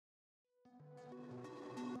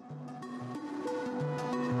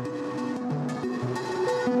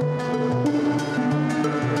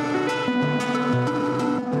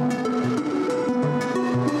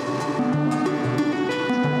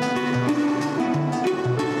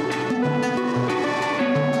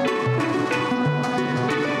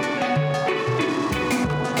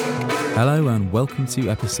Hello and welcome to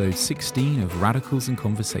episode 16 of Radicals in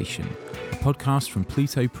Conversation, a podcast from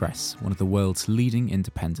Pluto Press, one of the world's leading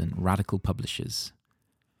independent radical publishers.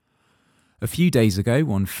 A few days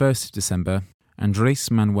ago, on 1st December,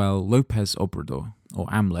 Andrés Manuel López Obrador, or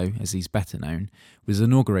AMLO as he's better known, was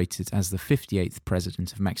inaugurated as the 58th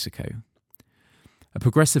president of Mexico. A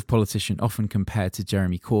progressive politician often compared to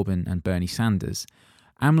Jeremy Corbyn and Bernie Sanders,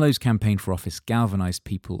 AMLO's campaign for office galvanized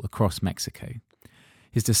people across Mexico.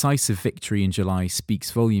 His decisive victory in July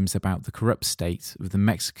speaks volumes about the corrupt state of the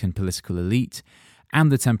Mexican political elite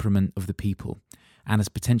and the temperament of the people, and has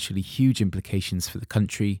potentially huge implications for the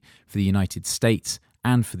country, for the United States,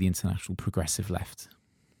 and for the international progressive left.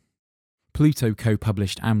 Pluto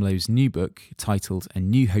co-published AMLO's new book, titled A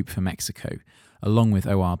New Hope for Mexico, along with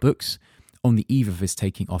OR Books, on the eve of his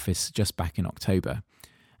taking office just back in October.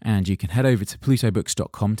 And you can head over to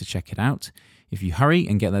plutobooks.com to check it out. If you hurry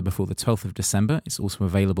and get there before the 12th of December, it's also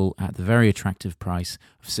available at the very attractive price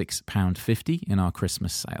of £6.50 in our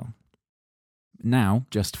Christmas sale. Now,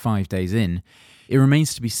 just 5 days in, it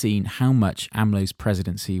remains to be seen how much AMLO's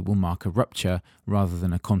presidency will mark a rupture rather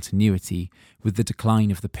than a continuity with the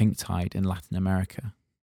decline of the pink tide in Latin America.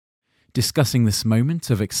 Discussing this moment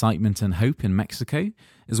of excitement and hope in Mexico,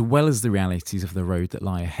 as well as the realities of the road that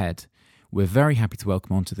lie ahead, we're very happy to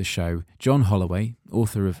welcome onto the show John Holloway,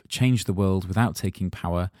 author of Change the World Without Taking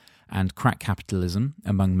Power and Crack Capitalism,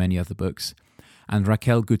 among many other books, and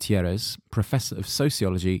Raquel Gutierrez, Professor of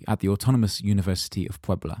Sociology at the Autonomous University of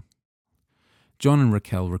Puebla. John and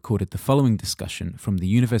Raquel recorded the following discussion from the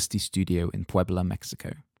university studio in Puebla,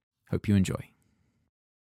 Mexico. Hope you enjoy.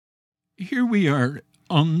 Here we are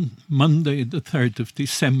on Monday, the 3rd of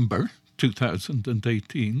December,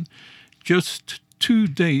 2018, just 2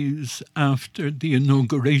 days after the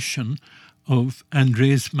inauguration of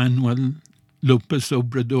Andrés Manuel López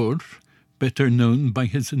Obrador, better known by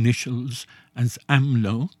his initials as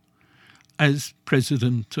AMLO, as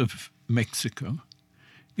President of Mexico.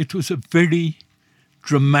 It was a very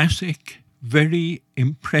dramatic, very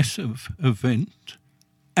impressive event,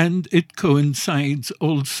 and it coincides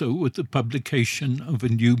also with the publication of a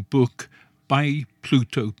new book by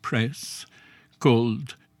Pluto Press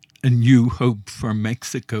called A New Hope for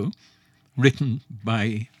Mexico, written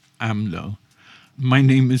by AMLO. My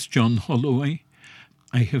name is John Holloway.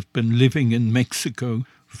 I have been living in Mexico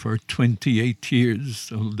for 28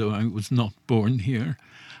 years, although I was not born here.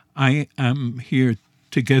 I am here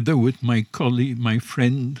together with my colleague, my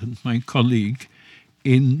friend and my colleague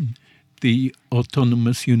in the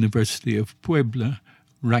Autonomous University of Puebla,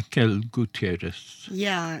 Raquel Gutierrez.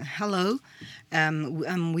 Yeah, hello.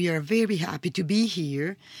 We are very happy to be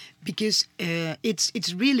here because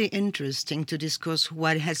it's really interesting to discuss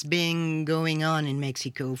what has been going on in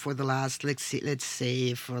Mexico for the last, let's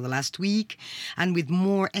say, for the last week, and with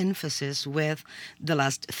more emphasis with the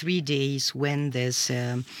last 3 days when this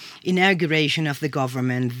inauguration of the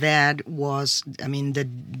government that was,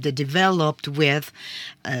 the developed with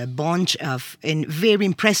a bunch of very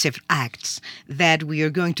impressive acts that we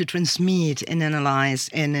are going to transmit and analyze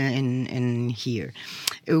in here.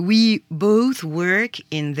 We both work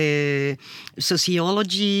in the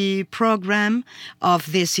sociology program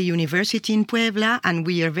of this university in Puebla, and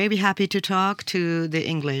we are very happy to talk to the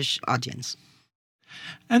English audience.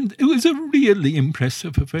 And it was a really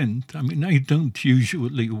impressive event. I don't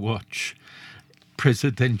usually watch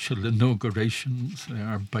presidential inaugurations. They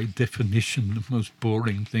are, by definition, the most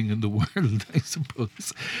boring thing in the world, I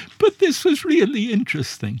suppose. But this was really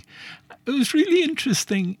interesting. It was really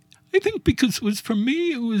interesting, I think, because for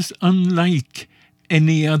me, it was unlike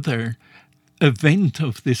any other event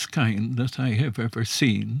of this kind that I have ever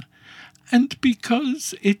seen. And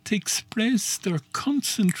because it expressed or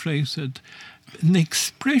concentrated an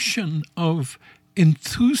expression of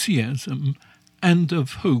enthusiasm and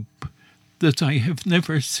of hope that I have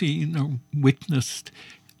never seen or witnessed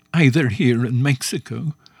either here in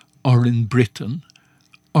Mexico or in Britain,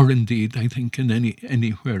 or indeed, I think, in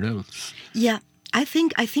anywhere else. Yeah. I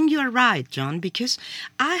think you are right, John, because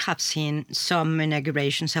I have seen some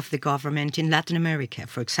inaugurations of the government in Latin America.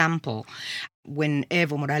 For example, when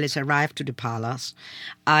Evo Morales arrived to the palace,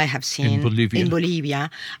 I have seen in Bolivia,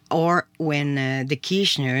 or when the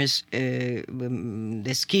Kirchners,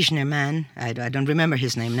 this Kirchner man, I don't remember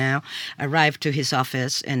his name now, arrived to his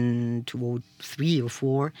office in 2003 or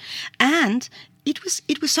 2004, and it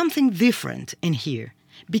was something different in here,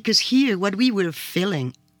 because here what we were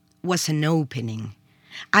feeling was an opening.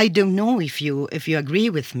 I don't know if you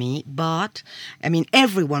agree with me, but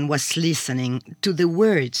everyone was listening to the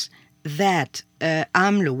words that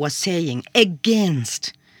AMLO was saying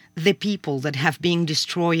against the people that have been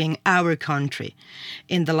destroying our country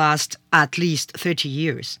in the last at least 30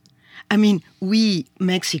 years. I mean, we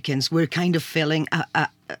Mexicans were kind of feeling a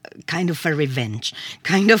revenge,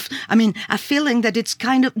 a feeling that it's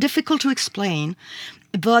kind of difficult to explain,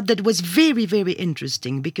 but that was very, very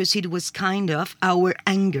interesting because it was kind of our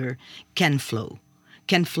anger can flow,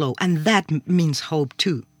 and that means hope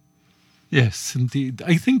too. Yes, indeed.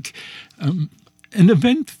 I think an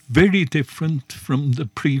event very different from the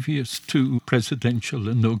previous two presidential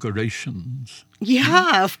inaugurations.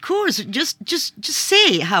 Yeah, of course. Just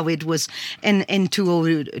say how it was in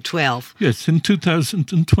 2012. Yes, in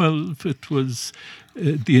 2012 it was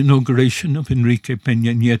the inauguration of Enrique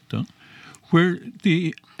Peña Nieto, where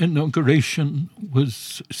the inauguration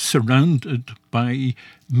was surrounded by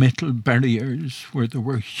metal barriers, where there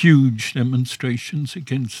were huge demonstrations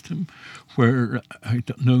against him, where, I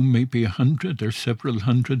don't know, maybe 100 or several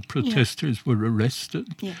hundred protesters were arrested,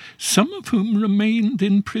 some of whom remained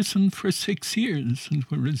in prison for 6 years and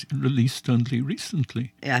were released only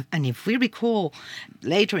recently. Yeah, and if we recall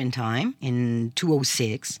later in time, in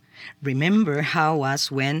 2006, remember how was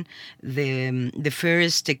when the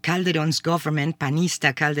first Calderón's government,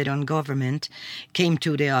 Panista Calderón government, came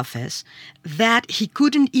to the office, that he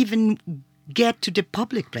couldn't even get to the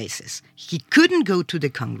public places. He couldn't go to the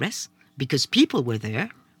Congress because people were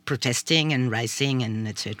there protesting and rising and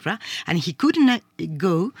etc. And he couldn't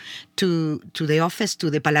go to the office,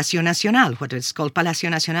 to the Palacio Nacional, what is called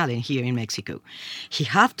Palacio Nacional here in Mexico. He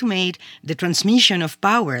had to make the transmission of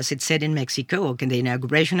power, as it said in Mexico, or the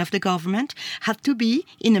inauguration of the government, had to be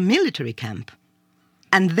in a military camp.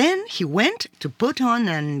 And then he went to put on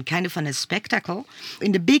a spectacle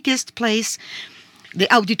in the biggest place,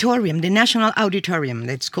 the auditorium, the National Auditorium,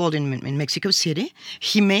 that's called in Mexico City.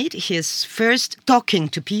 He made his first talking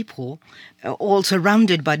to people, all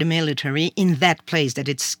surrounded by the military, in that place, that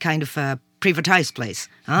it's kind of a privatized place.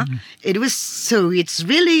 Huh? Mm-hmm. It's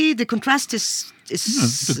really, the contrast is...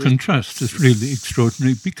 The contrast is really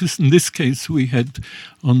extraordinary, because in this case we had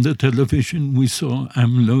on the television, we saw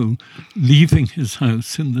AMLO leaving his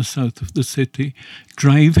house in the south of the city,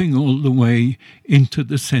 driving all the way into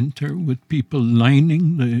the center with people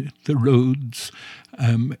lining the roads,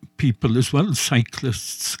 people as well,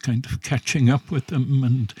 cyclists kind of catching up with him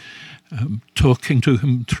and talking to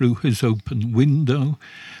him through his open window.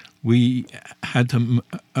 We had him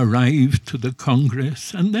arrive to the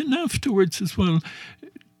Congress and then afterwards as well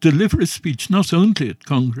deliver a speech not only at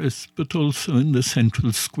Congress but also in the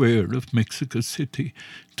central square of Mexico City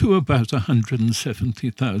to about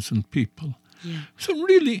 170,000 people. Yeah. So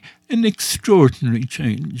really an extraordinary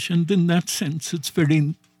change, and in that sense it's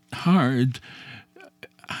very hard,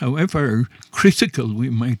 however critical we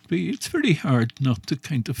might be, it's very hard not to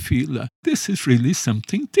kind of feel this is really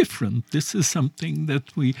something different. This is something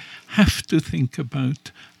that we have to think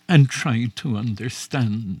about and try to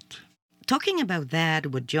understand. Talking about that,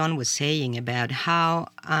 what John was saying about how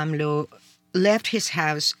AMLO left his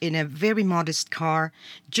house in a very modest car,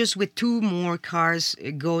 just with 2 more cars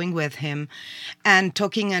going with him, and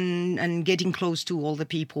talking and getting close to all the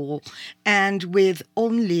people, and with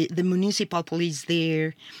only the municipal police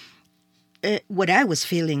there. What I was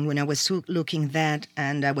feeling when I was looking that,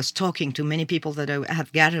 and I was talking to many people that I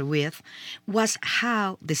have gathered with, was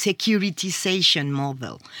how the securitization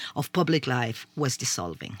model of public life was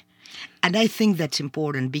dissolving. And I think that's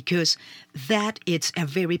important because that it's a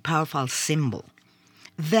very powerful symbol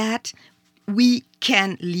that we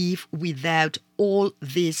can live without all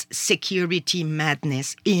this security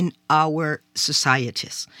madness in our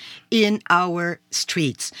societies, in our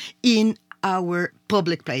streets, in our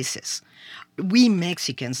public places. We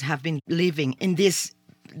Mexicans have been living in this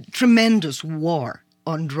tremendous war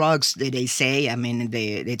on drugs, they say. I mean,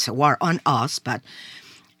 it's a war on us, but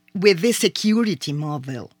with this security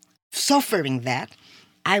model, suffering that,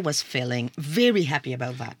 I was feeling very happy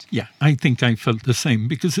about that. Yeah, I think I felt the same,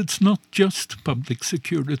 because it's not just public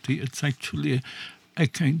security, it's actually a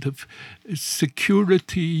kind of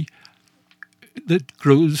security that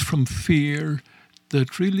grows from fear,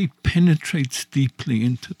 that really penetrates deeply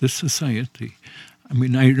into the society. I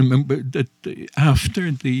mean, I remember that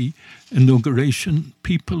after the inauguration,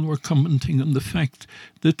 people were commenting on the fact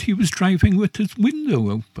that he was driving with his window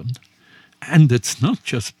open. And it's not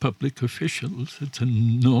just public officials, it's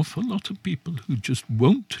an awful lot of people who just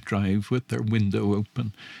won't drive with their window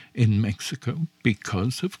open in Mexico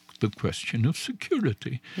because of the question of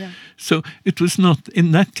security. Yeah. So it was not,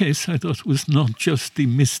 in that case, I thought it was not just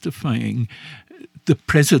demystifying the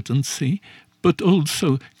presidency, but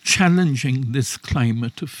also challenging this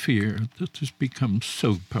climate of fear that has become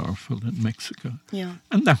so powerful in Mexico. Yeah.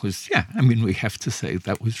 And that was, we have to say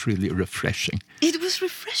that was really refreshing. It was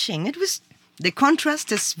refreshing. The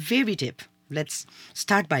contrast is very deep. Let's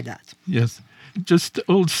start by that. Yes. Just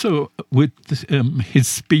also with his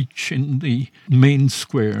speech in the main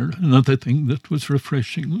square, another thing that was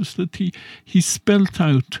refreshing was that he spelt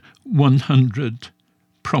out 100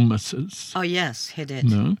 promises. Oh, yes, he did.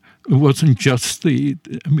 No, it wasn't just it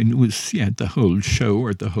was the whole show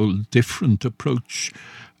or the whole different approach,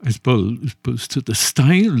 I suppose, to the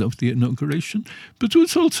style of the inauguration, but it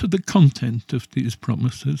was also the content of these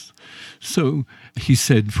promises. So he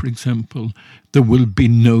said, for example, there will be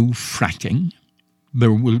no fracking,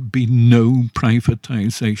 there will be no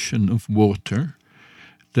privatization of water,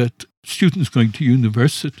 that students going to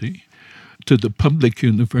university, to the public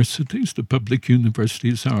universities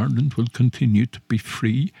in Ireland will continue to be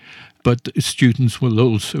free, but students will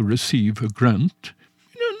also receive a grant.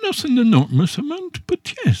 Not an enormous amount,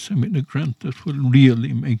 but yes, a grant that will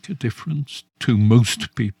really make a difference to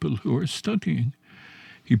most people who are studying.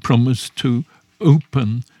 He promised to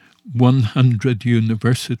open 100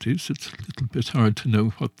 universities. It's a little bit hard to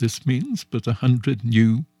know what this means, but 100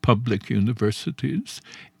 new public universities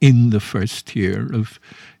in the first year of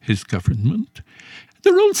his government.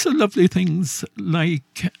 There are also lovely things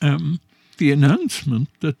like the announcement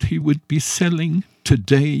that he would be selling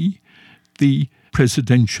today the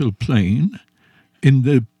presidential plane. In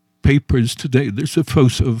the papers today, there's a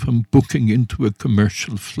photo of him booking into a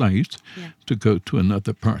commercial flight to go to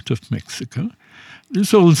another part of Mexico.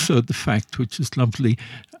 There's also the fact, which is lovely,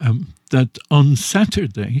 that on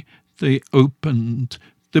Saturday they opened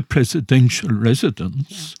the presidential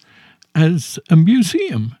residence as a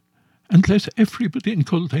museum and let everybody in,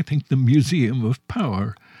 called, I think, the Museum of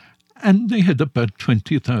Power. And they had about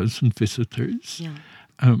 20,000 visitors. Yeah.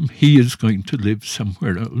 He is going to live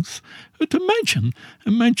somewhere else. But imagine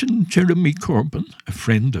Jeremy Corbyn, a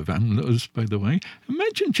friend of AMLO's, by the way.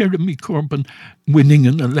 Imagine Jeremy Corbyn winning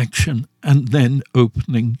an election and then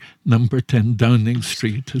opening number 10 Downing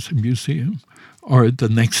Street as a museum. Or the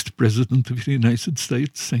next president of the United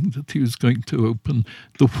States saying that he was going to open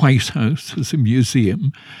the White House as a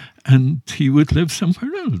museum and he would live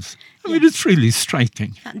somewhere else. I mean, it's really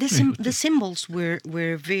striking. The symbols were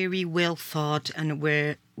very well thought and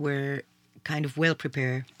were kind of well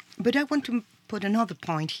prepared. But I want to put another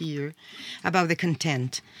point here about the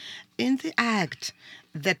content. In the act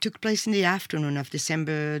that took place in the afternoon of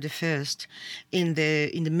December the 1st in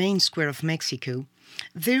the main square of Mexico,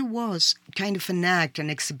 there was kind of an act, an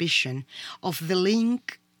exhibition of the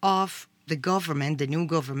link of the government, the new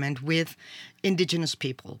government, with indigenous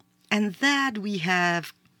people. And that we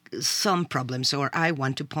have some problems, or I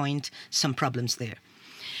want to point some problems there.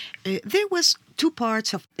 There was two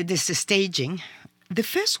parts of this staging. The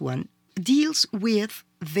first one deals with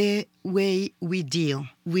the way we deal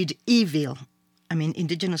with evil. I mean,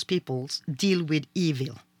 indigenous peoples deal with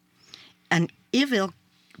evil. And evil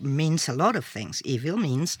means a lot of things. Evil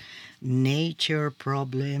means nature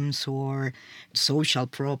problems or social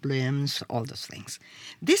problems, all those things.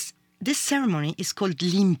 This ceremony is called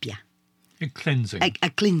limpia. A cleansing. A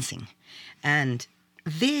cleansing. And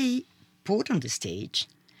they put on the stage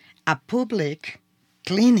a public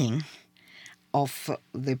cleaning of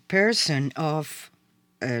the person of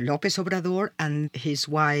López Obrador and his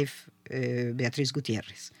wife, Beatriz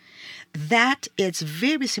Gutiérrez. That is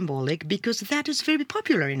very symbolic because that is very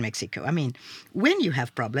popular in Mexico. I mean, when you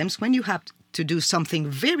have problems, when you have to do something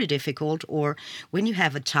very difficult or when you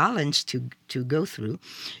have a challenge to go through,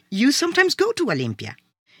 you sometimes go to a limpia.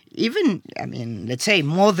 Even, I mean, let's say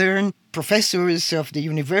modern professors of the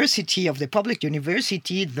university, of the public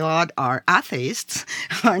university that are atheists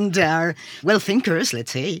and are well-thinkers,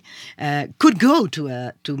 let's say, could go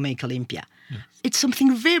to make a limpia. Yes. It's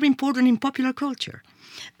something very important in popular culture.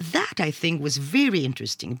 That, I think, was very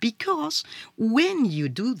interesting because when you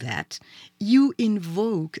do that, you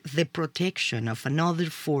invoke the protection of another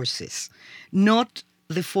forces, not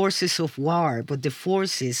the forces of war, but the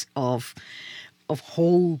forces of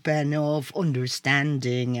hope and of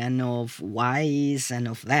understanding and of wise and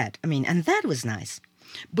of that. I mean, and that was nice.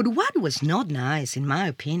 But what was not nice, in my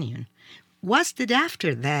opinion, was that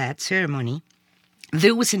after that ceremony,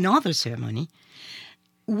 there was another ceremony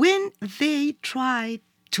when they tried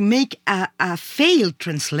to make a failed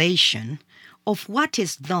translation of what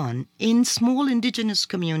is done in small indigenous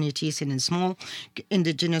communities and in small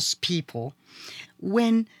indigenous people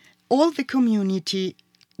when all the community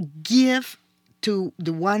give to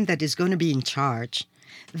the one that is going to be in charge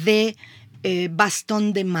the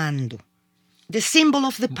bastón de mando. the symbol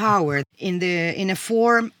of the power in a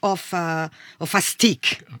form of a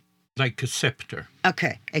stick. Like a scepter.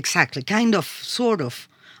 Okay, exactly. Kind of, sort of.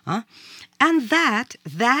 And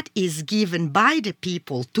that is given by the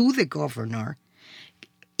people to the governor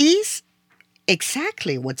is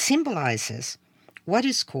exactly what symbolizes what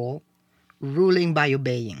is called ruling by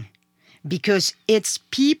obeying. Because it's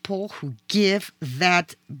people who give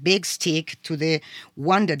that big stick to the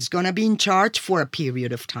one that's going to be in charge for a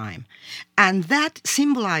period of time. And that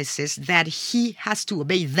symbolizes that he has to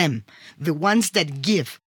obey them, the ones that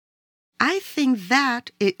give. I think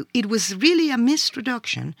that it was really a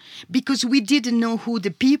misintroduction because we didn't know who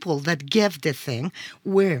the people that gave the thing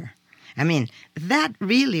were. I mean, that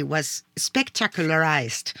really was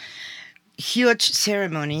spectacularized. Huge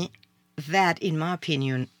ceremony that, in my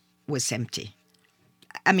opinion, was empty.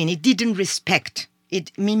 I mean, it didn't respect,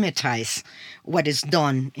 it mimetized what is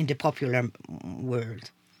done in the popular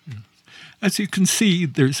world. As you can see,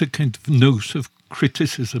 there's a kind of note of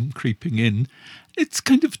criticism creeping in. It's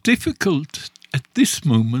kind of difficult at this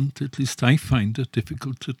moment, at least I find it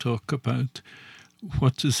difficult to talk about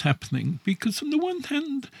what is happening, because on the one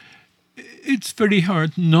hand, it's very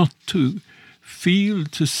hard not to feel,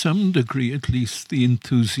 to some degree at least, the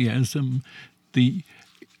enthusiasm, the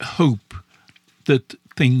hope that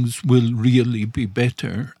things will really be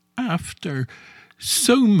better after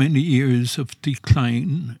so many years of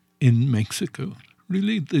decline in Mexico.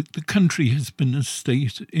 Really, the country has been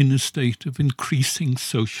in a state of increasing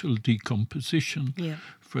social decomposition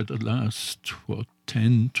for the last,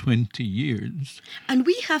 10, 20 years. And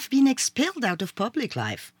we have been expelled out of public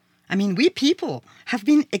life. I mean, we people have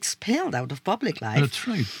been expelled out of public life. That's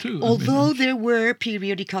right, too. Although there were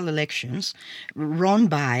periodical elections run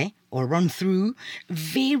through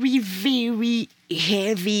very, very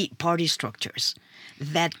heavy party structures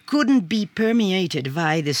that couldn't be permeated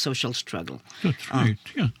by the social struggle. That's right,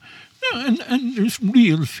 yeah. No, and there's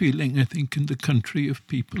real feeling, I think, in the country of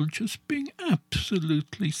people just being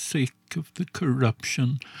absolutely sick of the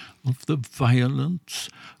corruption, of the violence,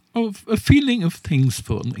 of a feeling of things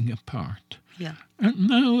falling apart. Yeah. And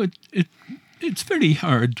now it's very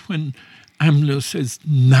hard when AMLO says,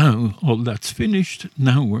 now all that's finished,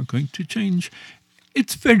 now we're going to change.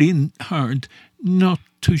 It's very hard not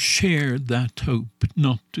to share that hope,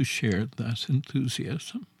 not to share that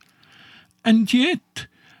enthusiasm. And yet,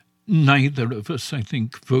 neither of us, I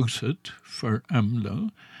think, voted for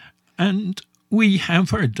AMLO. And we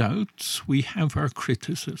have our doubts, we have our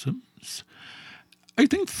criticisms. I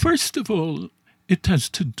think, first of all, it has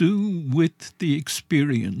to do with the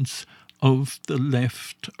experience of the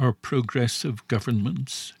left or progressive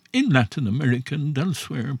governments in Latin America and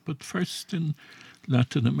elsewhere, but first in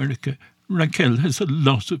Latin America. Raquel has a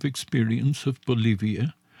lot of experience of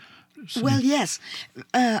Bolivia. So. Well, yes.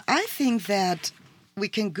 I think that we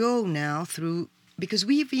can go now through, because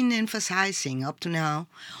we've been emphasizing up to now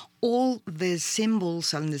all the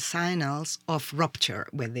symbols and the signals of rupture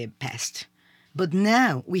with the past. But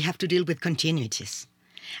now we have to deal with continuities.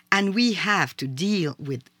 And we have to deal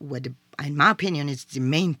with what, in my opinion, is the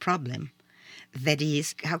main problem. That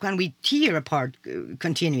is, how can we tear apart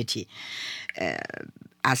continuity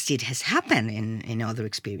as it has happened in other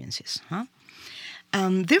experiences?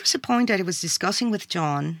 There was a point that I was discussing with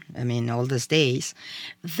John, all those days,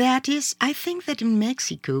 that is, I think that in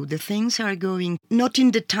Mexico, the things are going not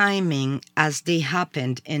in the timing as they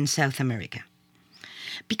happened in South America.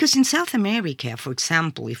 Because in South America, for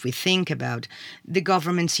example, if we think about the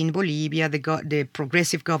governments in Bolivia, the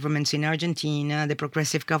progressive governments in Argentina, the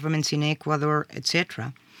progressive governments in Ecuador,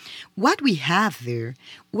 etc., what we have there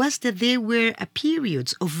was that there were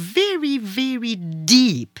periods of very, very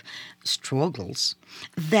deep struggles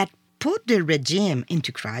that put the regime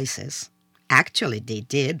into crisis. Actually, they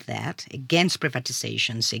did that against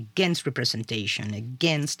privatizations, against representation,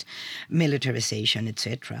 against militarization,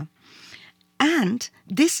 etc. And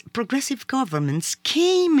these progressive governments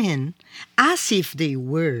came in as if they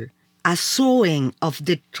were a sowing of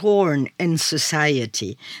the thorn in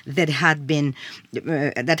society that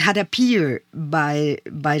had appeared by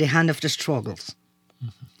the hand of the struggles.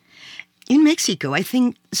 Mm-hmm. In Mexico, I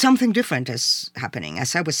think something different is happening.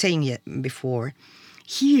 As I was saying before,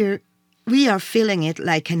 here we are feeling it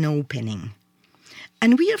like an opening.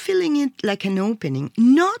 And we are feeling it like an opening,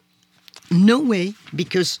 no way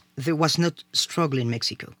because there was not struggle in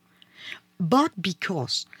Mexico, but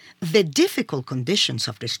because the difficult conditions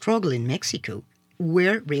of the struggle in Mexico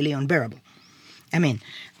were really unbearable.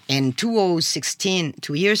 In 2016,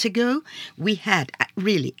 2 years ago, we had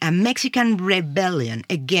really a Mexican rebellion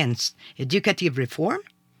against educative reform,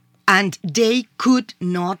 and they could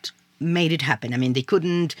not made it happen. I mean, they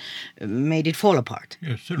couldn't made it fall apart.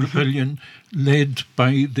 Yes, a rebellion led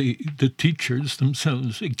by the teachers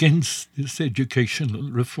themselves against this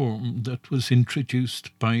educational reform that was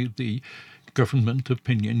introduced by the government of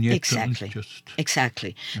Peña Nieto.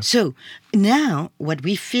 Exactly. Yeah. So now what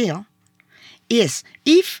we feel is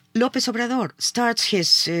if López Obrador starts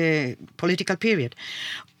his political period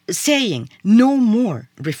saying no more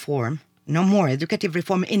reform, no more educative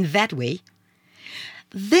reform in that way,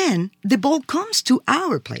 then the ball comes to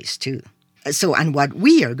our place too. So, and what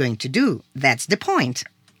we are going to do, that's the point.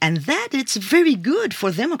 And that it's very good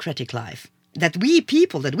for democratic life. That we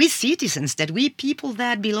people, that we citizens, that we people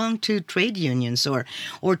that belong to trade unions or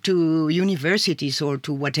to universities or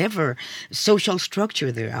to whatever social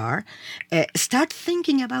structure there are, start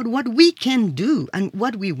thinking about what we can do and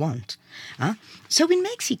what we want. So in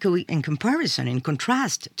Mexico, in comparison, in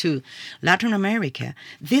contrast to Latin America,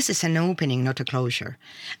 this is an opening, not a closure.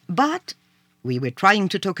 But we were trying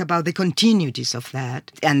to talk about the continuities of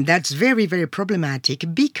that, and that's very, very problematic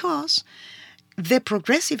because the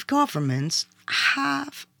progressive governments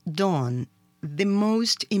have done the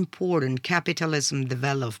most important capitalism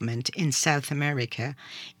development in South America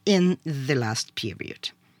in the last period.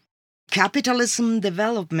 Capitalism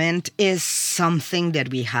development is something that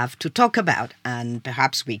we have to talk about, and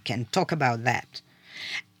perhaps we can talk about that.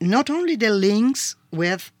 Not only the links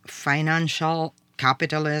with financial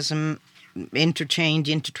capitalism,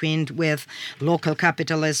 intertwined with local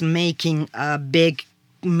capitalism, making a big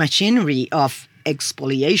machinery of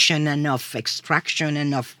expoliation and of extraction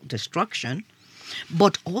and of destruction,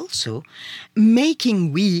 but also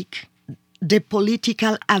making weak the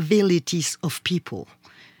political abilities of people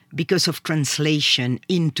because of translation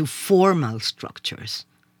into formal structures.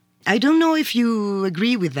 I don't know if you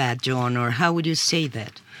agree with that, John, or how would you say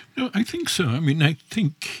that? No, I think so. I mean, I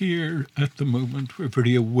think here at the moment we're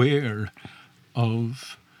very aware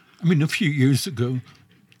of, a few years ago,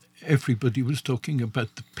 everybody was talking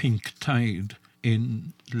about the pink tide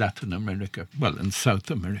in Latin America, well, in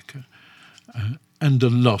South America, and a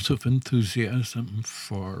lot of enthusiasm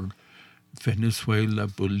for Venezuela,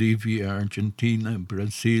 Bolivia, Argentina,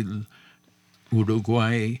 Brazil,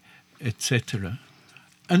 Uruguay, etc.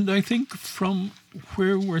 And I think from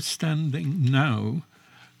where we're standing now,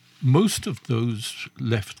 most of those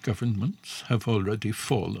left governments have already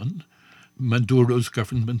fallen. Maduro's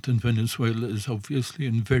government in Venezuela is obviously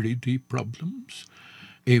in very deep problems.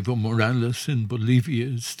 Evo Morales in Bolivia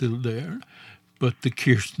is still there, but the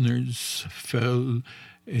Kirchners fell.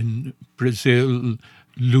 In Brazil,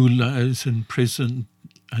 Lula is in prison,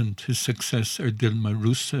 and his successor, Dilma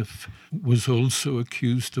Rousseff, was also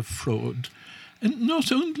accused of fraud. And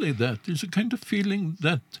not only that, there's a kind of feeling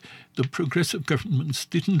that the progressive governments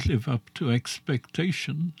didn't live up to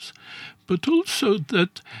expectations, but also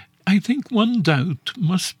that I think one doubt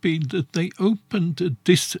must be that they opened a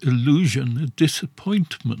disillusion, a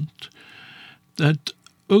disappointment that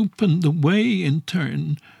opened the way in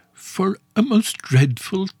turn for a most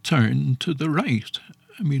dreadful turn to the right.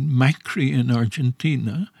 I mean, Macri in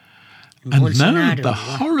Argentina, and now the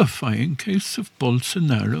horrifying case of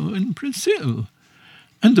Bolsonaro in Brazil.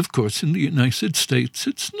 And of course, in the United States,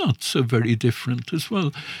 it's not so very different as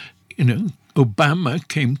well. Obama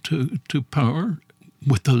came to power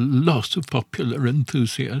with a lot of popular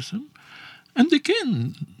enthusiasm, and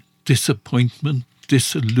again, disappointment,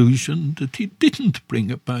 disillusion that he didn't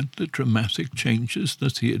bring about the dramatic changes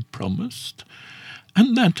that he had promised.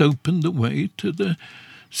 And that opened the way to the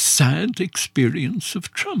sad experience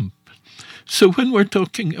of Trump. So when we're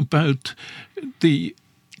talking about the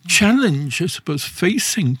challenge, I suppose,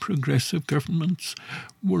 facing progressive governments,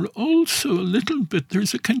 we're also a little bit,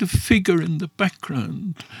 there's a kind of figure in the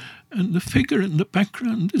background. And the figure in the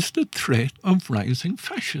background is the threat of rising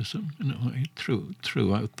fascism,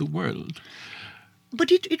 throughout the world. But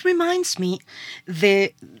it reminds me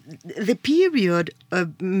the period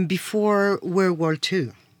before World War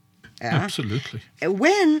II. Absolutely.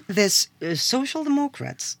 When the Social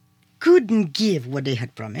Democrats couldn't give what they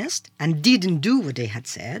had promised and didn't do what they had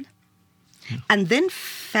said, and then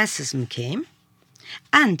fascism came.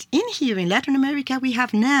 And here in Latin America, we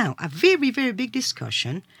have now a very, very big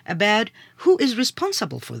discussion about who is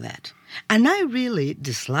responsible for that. And I really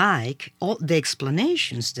dislike all the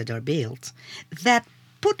explanations that are built that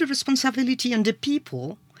put the responsibility on the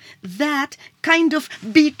people that kind of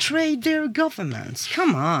betrayed their governments.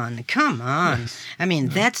 Come on. Yes. I mean,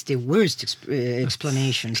 that's the worst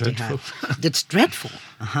explanations they have. That's dreadful.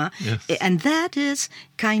 Yes. And that is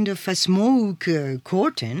kind of a smoke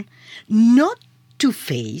curtain, not to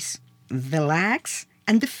face the lacks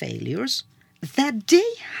and the failures that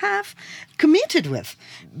they have committed with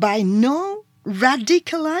by no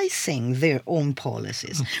radicalizing their own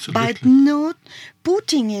policies, by not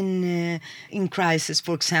putting in crisis,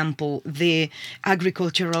 for example, the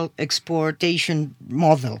agricultural exportation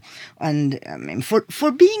model, and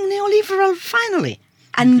for being neoliberal finally.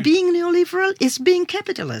 And being neoliberal is being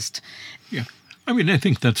capitalist. Yeah. I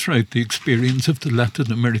think that's right. The experience of the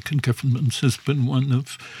Latin American governments has been one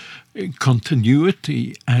of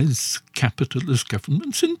continuity as capitalist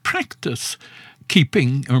governments in practice,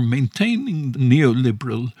 keeping or maintaining the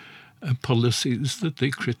neoliberal policies that they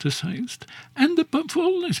criticized, and above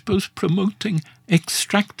all, I suppose, promoting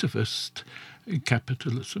extractivist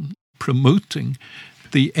capitalism, promoting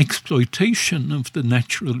the exploitation of the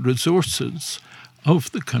natural resources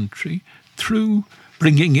of the country through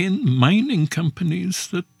bringing in mining companies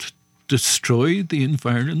that destroy the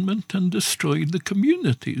environment and destroy the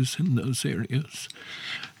communities in those areas.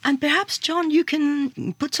 And perhaps, John, you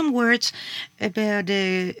can put some words about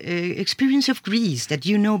the experience of Greece that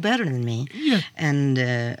you know better than me. Yeah.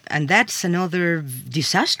 And that's another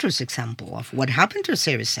disastrous example of what happened to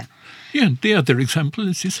Syriza. Yeah, the other example,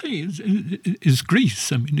 as you say, is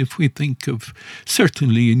Greece. If we think of,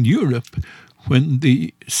 certainly in Europe, when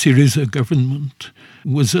the Syriza government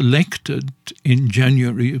was elected in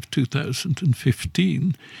January of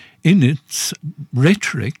 2015, in its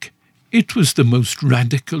rhetoric, it was the most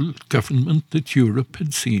radical government that Europe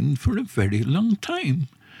had seen for a very long time,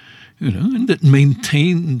 and that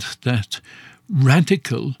maintained that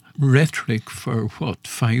radical rhetoric for,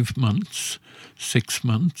 5 months, 6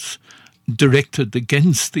 months, directed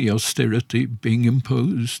against the austerity being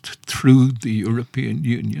imposed through the European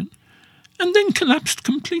Union, and then collapsed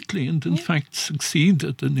completely and, in fact,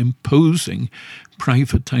 succeeded in imposing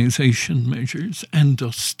privatization measures and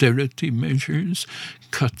austerity measures,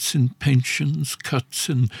 cuts in pensions, cuts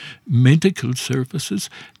in medical services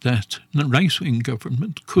that the right-wing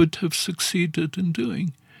government could have succeeded in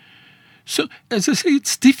doing. So, as I say,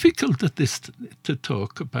 it's difficult to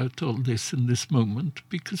talk about all this in this moment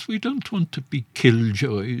because we don't want to be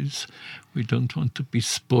killjoys. We don't want to be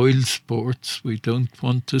spoilsports. We don't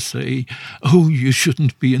want to say, oh, you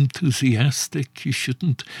shouldn't be enthusiastic. You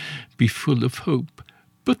shouldn't be full of hope.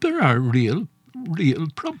 But there are real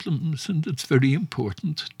problems, and it's very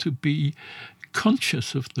important to be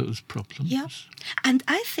conscious of those problems. Yeah. And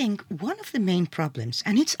I think one of the main problems,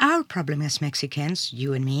 and it's our problem as Mexicans,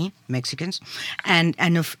 you and me, Mexicans,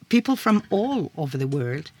 and of people from all over the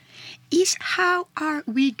world, is how are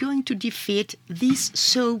we going to defeat these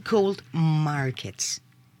so-called markets?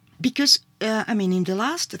 Because, in the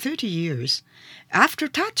last 30 years, after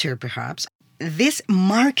Thatcher perhaps, this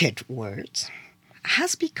market word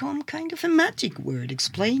has become kind of a magic word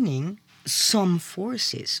explaining some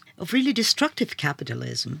forces of really destructive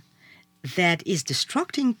capitalism that is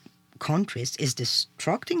destructing countries, is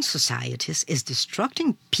destructing societies, is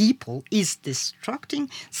destructing people, is destructing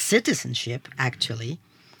citizenship, actually.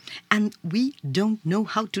 And we don't know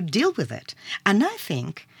how to deal with it. And I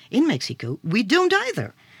think in Mexico, we don't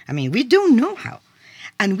either. We don't know how.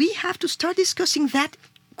 And we have to start discussing that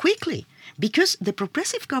quickly because the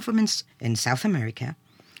progressive governments in South America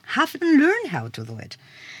haven't learned how to do it.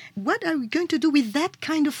 What are we going to do with that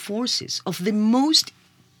kind of forces of the most...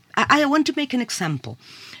 I want to make an example.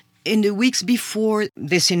 In the weeks before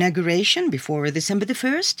this inauguration, before December the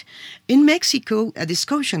 1st, in Mexico, a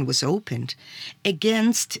discussion was opened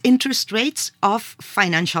against interest rates of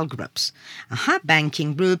financial groups.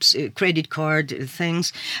 Banking groups, credit card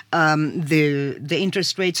things, the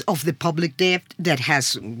interest rates of the public debt that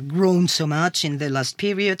has grown so much in the last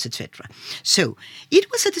periods, etc. So it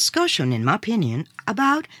was a discussion, in my opinion,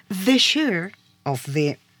 about the share of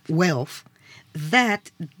the wealth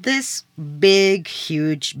that this big,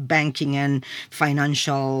 huge banking and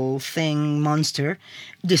financial monster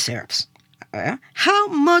deserves. How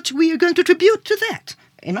much we are going to tribute to that?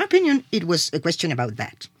 In my opinion, it was a question about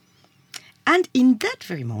that. And in that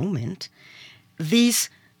very moment, these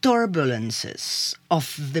turbulences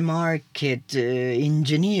of the market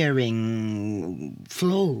engineering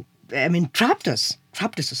flow, trapped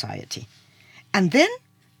the society. And then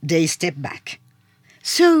they step back.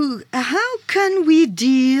 So how can we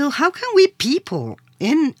people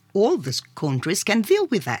in all these countries can deal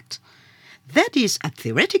with that? That is a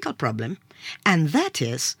theoretical problem, and that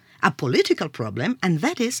is a political problem, and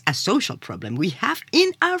that is a social problem we have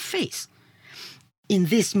in our face. In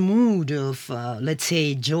this mood of, let's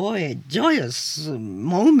say, joyous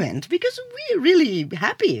moment, because we're really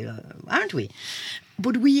happy, aren't we?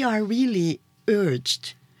 But we are really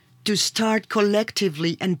urged to start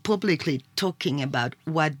collectively and publicly talking about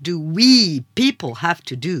what do we people have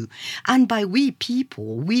to do. And by we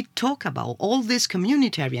people, we talk about all these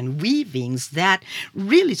communitarian weavings that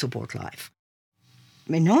really support life.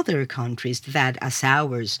 In other countries that, as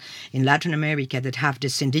ours, in Latin America, that have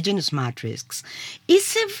this indigenous matrix,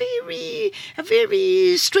 is a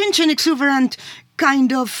very strange and exuberant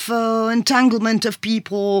kind of entanglement of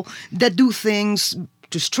people that do things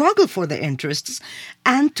to struggle for their interests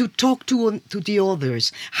and to talk to the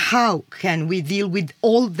others. How can we deal with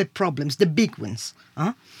all the problems, the big ones?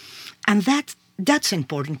 And that's an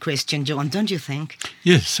important question, John, don't you think?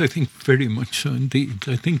 Yes, I think very much so indeed.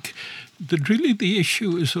 I think that really the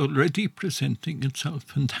issue is already presenting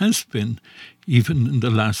itself and has been even in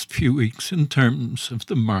the last few weeks in terms of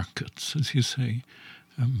the markets, as you say.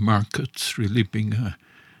 Markets really being,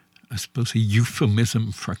 I suppose, a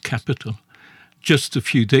euphemism for capital. Just a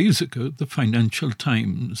few days ago, the Financial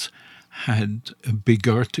Times had a big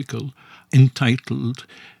article entitled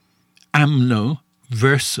AMLO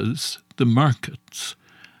versus the markets.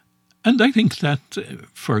 And I think that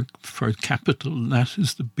for capital, that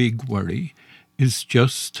is the big worry, is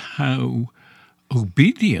just how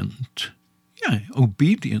obedient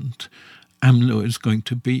AMLO is going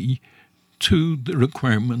to be to the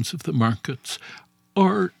requirements of the markets,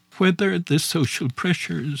 or whether the social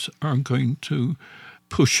pressures are going to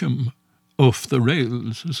push him off the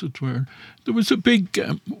rails, as it were. There was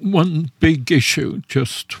one big issue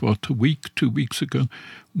just, 2 weeks ago,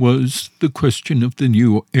 was the question of the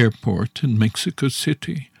new airport in Mexico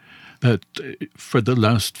City, that for the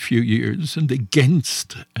last few years, and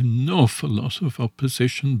against an awful lot of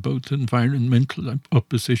opposition, both environmental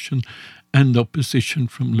opposition and opposition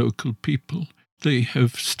from local people, they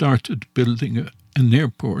have started building an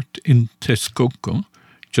airport in Texcoco,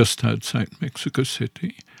 just outside Mexico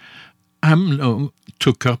City. AMLO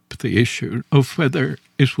took up the issue of whether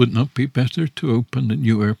it would not be better to open a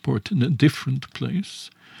new airport in a different place,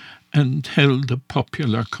 and held a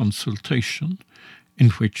popular consultation in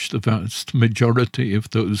which the vast majority of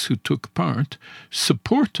those who took part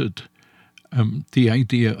supported the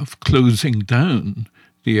idea of closing down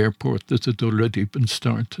the airport that had already been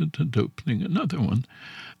started and opening another one.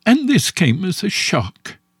 And this came as a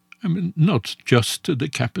shock. I mean, not just to the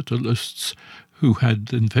capitalists who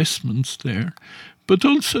had investments there, but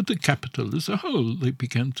also the capital as a whole. They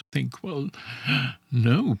began to think, well,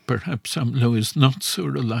 no, perhaps AMLO is not so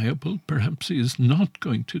reliable, perhaps he is not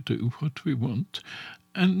going to do what we want,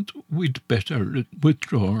 and we'd better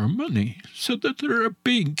withdraw our money. So that there are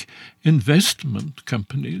big investment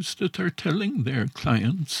companies that are telling their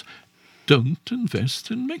clients, don't invest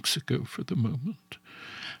in Mexico for the moment.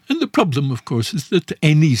 And the problem, of course, is that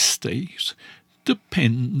any state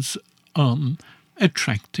depends on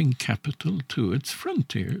attracting capital to its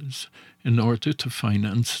frontiers in order to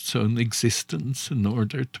finance its own existence, in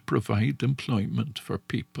order to provide employment for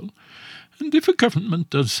people. And if a government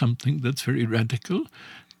does something that's very radical,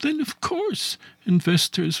 then of course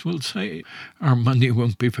investors will say, our money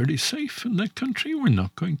won't be very safe in that country, we're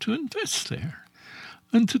not going to invest there.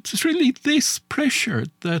 And it's really this pressure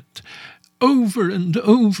that over and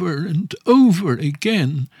over and over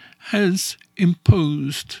again has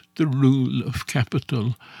imposed the rule of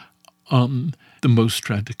capital on the most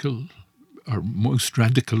radical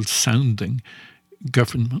sounding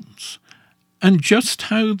governments. And just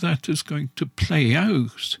how that is going to play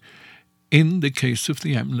out in the case of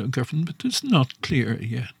the AMLO government is not clear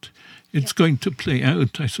yet. It's going to play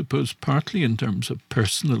out, I suppose, partly in terms of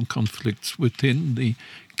personal conflicts within the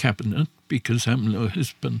cabinet, because AMLO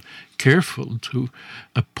has been careful to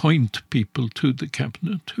appoint people to the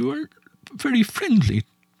cabinet who are very friendly,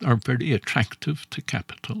 are very attractive to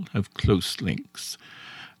capital, have close links.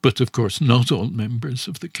 But of course, not all members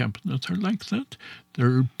of the cabinet are like that. There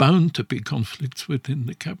are bound to be conflicts within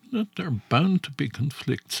the cabinet. There are bound to be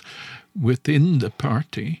conflicts within the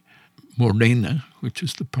party, Morena, which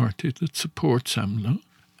is the party that supports AMLO.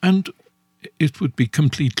 And it would be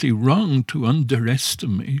completely wrong to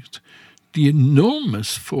underestimate the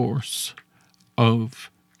enormous force of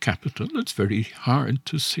capital. It's very hard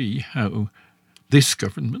to see how this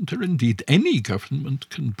government, or indeed any government,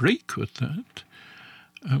 can break with that.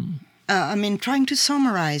 Trying to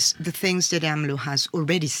summarize the things that AMLO has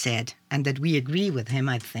already said, and that we agree with him,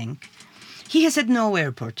 I think. He has said no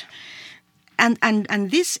airport. And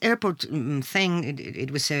this airport thing,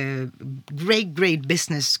 it was a great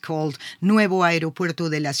business called Nuevo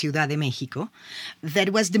Aeropuerto de la Ciudad de México.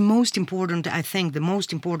 That was the most important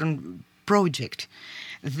project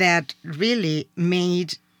that really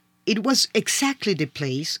made, it was exactly the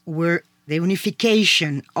place where the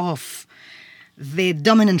unification of the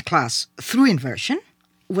dominant class through inversion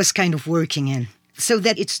was kind of working in. So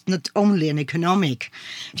that it's not only an economic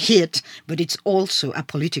hit, but it's also a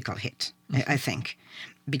political hit, I think.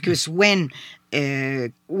 Because when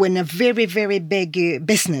a very, very big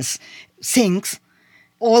business sinks,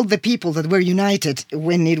 all the people that were united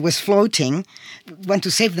when it was floating want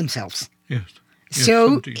to save themselves. Yes.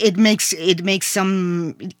 So indeed. it makes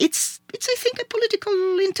some. It's I think a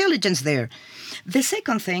political intelligence there. The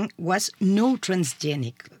second thing was no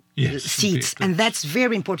transgenic seeds, indeed. and that's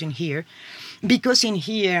very important here, because in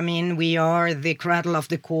here, I mean, we are the cradle of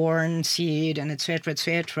the corn seed, and etc.,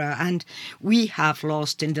 etc., and we have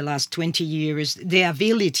lost in the last 20 years the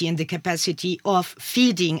ability and the capacity of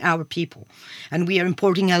feeding our people, and we are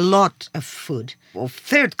importing a lot of food, of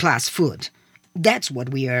third-class food. That's what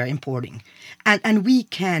we are importing. And we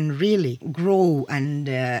can really grow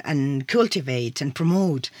and cultivate and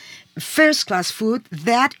promote first-class food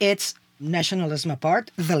that it's, nationalism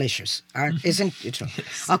apart, delicious, isn't it true?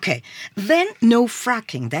 Yes. Okay. Then no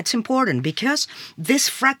fracking. That's important because this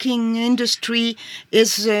fracking industry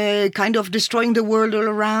is kind of destroying the world all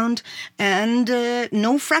around. And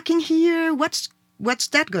no fracking here, what's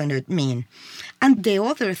that going to mean? And the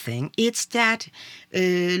other thing is that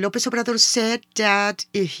López Obrador said that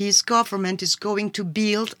his government is going to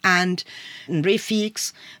build and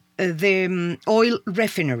refix the oil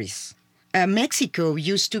refineries. Mexico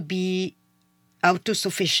used to be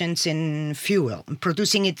autosufficient in fuel,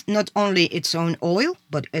 producing it not only its own oil,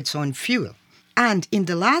 but its own fuel. And in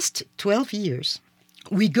the last 12 years,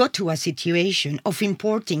 we got to a situation of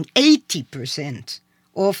importing 80%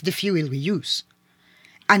 of the fuel we use,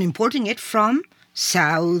 and importing it from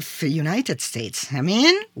South United States. I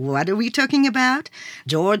mean, what are we talking about?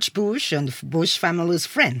 George Bush and Bush family's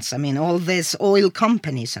friends. I mean, all these oil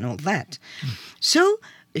companies and all that. So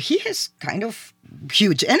he has kind of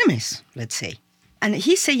huge enemies, let's say. And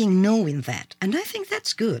he's saying no in that. And I think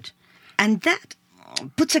that's good. And that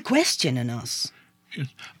puts a question on us. Yes.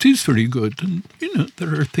 It is very good. And,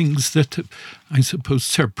 there are things that I suppose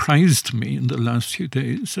surprised me in the last few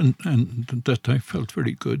days and that I felt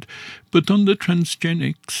very good. But on the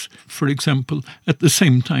transgenics, for example, at the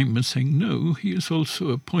same time as saying no, he has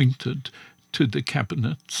also appointed to the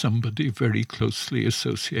cabinet somebody very closely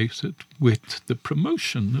associated with the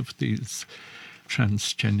promotion of these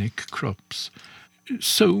transgenic crops.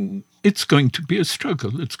 So it's going to be a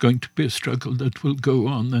struggle. It's going to be a struggle that will go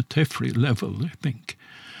on at every level, I think,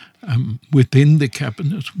 within the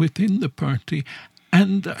cabinet, within the party,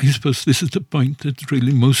 and I suppose this is the point that's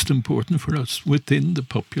really most important for us, within the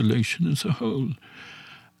population as a whole.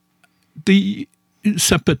 The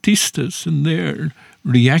Zapatistas, in their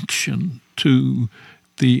reaction to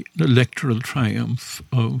the electoral triumph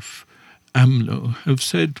of AMLO, have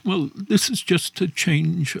said, well, this is just a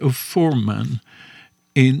change of foreman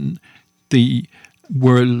in the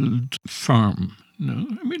world farm. No,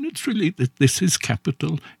 I mean, it's really that this is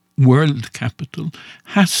capital. World capital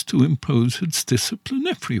has to impose its discipline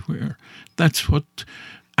everywhere. That's what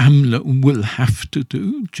AMLO will have to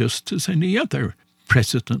do, just as any other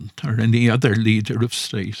president or any other leader of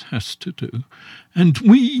state has to do. And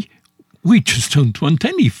we just don't want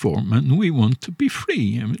any foreman. We want to be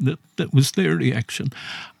free. I mean, that was their reaction.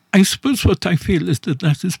 I suppose what I feel is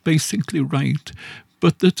that is basically right,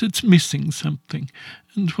 but that it's missing something.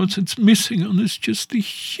 And what it's missing on is just a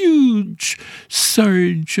huge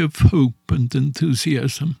surge of hope and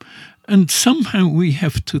enthusiasm. And somehow we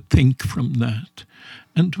have to think from that.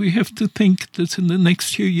 And we have to think that in the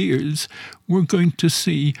next few years, we're going to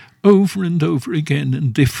see over and over again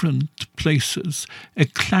in different places a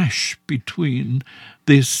clash between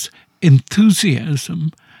this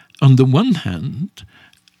enthusiasm on the one hand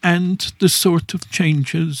and the sort of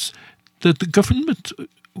changes that the government,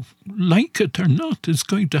 like it or not, is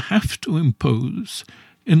going to have to impose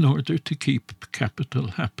in order to keep capital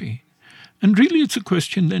happy. And really it's a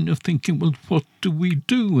question then of thinking, well, what do we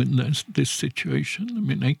do in this situation? I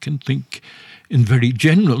mean, I can think in very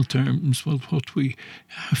general terms, well, what we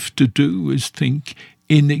have to do is think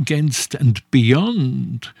in, against and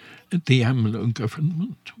beyond the AMLO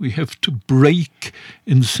government. We have to break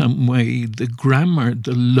in some way the grammar,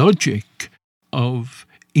 the logic of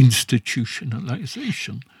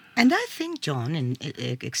institutionalization. And I think, John, in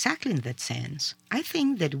exactly in that sense, I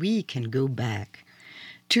think that we can go back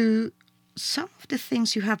to some of the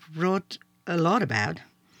things you have wrote a lot about,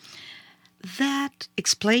 that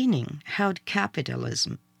explaining how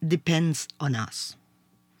capitalism depends on us.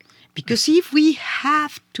 Because if we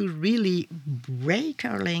have to really break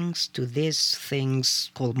our links to these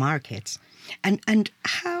things called markets, and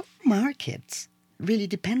how markets really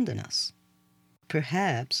depend on us,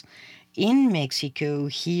 perhaps in Mexico,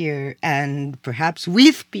 here, and perhaps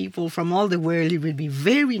with people from all the world, it would be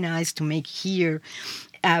very nice to make here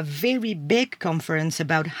a very big conference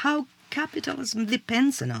about how capitalism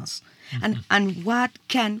depends on us. And what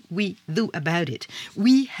can we do about it?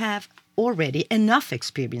 We have already enough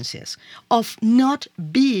experiences of not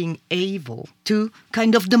being able to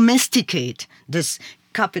kind of domesticate this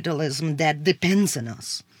capitalism that depends on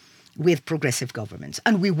us with progressive governments.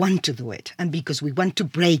 And we want to do it. And because we want to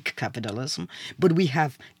break capitalism, but we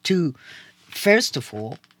have to, first of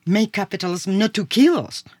all, make capitalism not to kill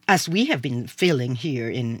us, as we have been feeling here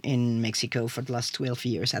in Mexico for the last 12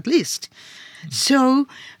 years at least. So,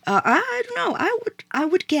 I don't know, I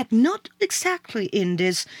would get not exactly in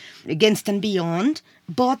this against and beyond,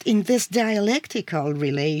 but in this dialectical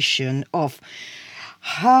relation of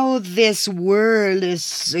how this world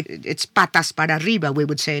is, it's patas para arriba, we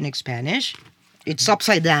would say in Spanish. It's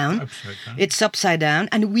upside down. It's upside down,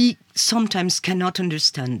 and we sometimes cannot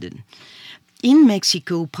understand it. In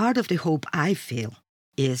Mexico, part of the hope I feel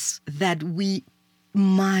is that we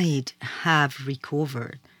might have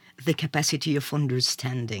recovered the capacity of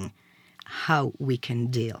understanding how we can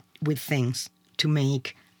deal with things to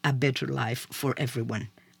make a better life for everyone,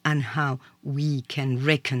 and how we can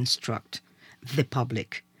reconstruct the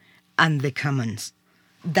public and the commons.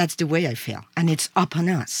 That's the way I feel, and it's up on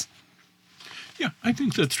us. Yeah, I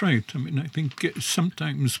think that's right. I mean, I think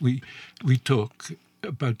sometimes we talk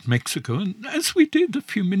about Mexico, and as we did a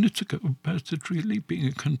few minutes ago, about it really being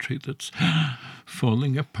a country that's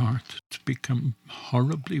falling apart. It's become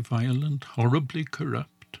horribly violent, horribly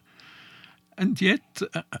corrupt, and yet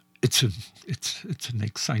it's an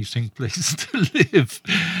exciting place to live.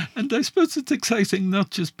 And I suppose it's exciting not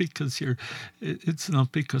just because it's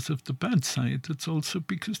not because of the bad side. It's also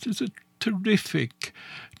because there's a terrific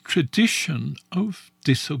tradition of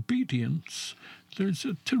disobedience. There's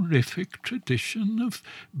a terrific tradition of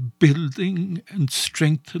building and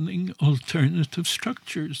strengthening alternative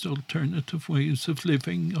structures, alternative ways of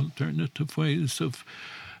living, alternative ways of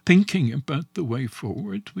thinking about the way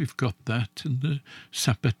forward. We've got that in the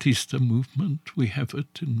Zapatista movement. We have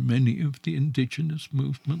it in many of the indigenous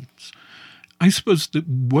movements. I suppose the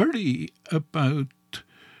worry about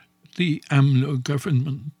the AMLO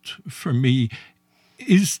government, for me,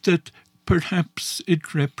 is that perhaps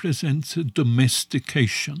it represents a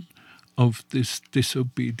domestication of this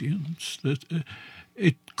disobedience, that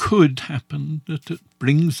it could happen, that it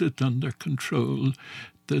brings it under control,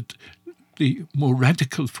 that the more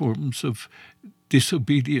radical forms of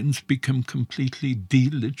disobedience become completely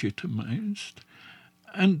delegitimized.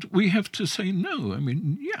 And we have to say no. I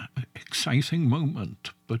mean, yeah, exciting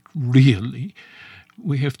moment, but really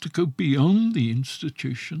we have to go beyond the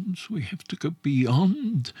institutions. We have to go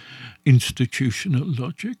beyond institutional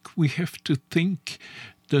logic. We have to think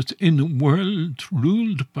that in a world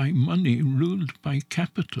ruled by money, ruled by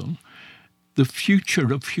capital, the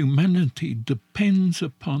future of humanity depends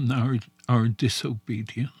upon our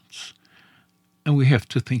disobedience. And we have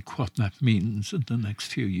to think what that means in the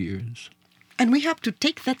next few years. And we have to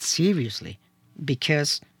take that seriously,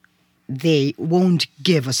 because they won't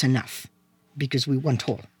give us enough, because we want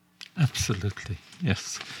all. Absolutely,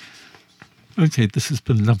 yes. Okay, this has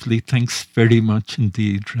been lovely. Thanks very much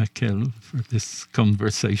indeed, Raquel, for this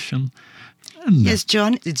conversation. Yes,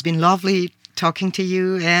 John, it's been lovely talking to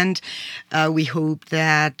you, and we hope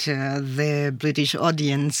that the British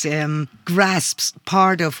audience grasps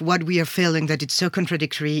part of what we are feeling, that it's so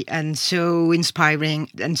contradictory and so inspiring,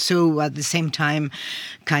 and so at the same time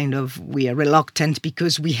kind of we are reluctant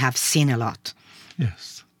because we have seen a lot.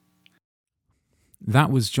 Yes.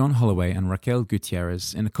 That was John Holloway and Raquel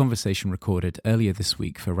Gutierrez in a conversation recorded earlier this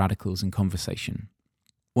week for Radicals in Conversation.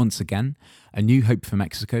 Once again, A New Hope for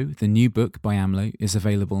Mexico, the new book by AMLO, is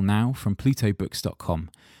available now from plutobooks.com,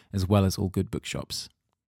 as well as all good bookshops.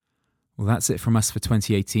 Well, that's it from us for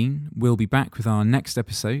 2018. We'll be back with our next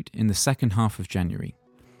episode in the second half of January.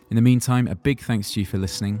 In the meantime, a big thanks to you for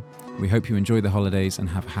listening. We hope you enjoy the holidays and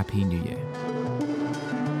have a happy New Year.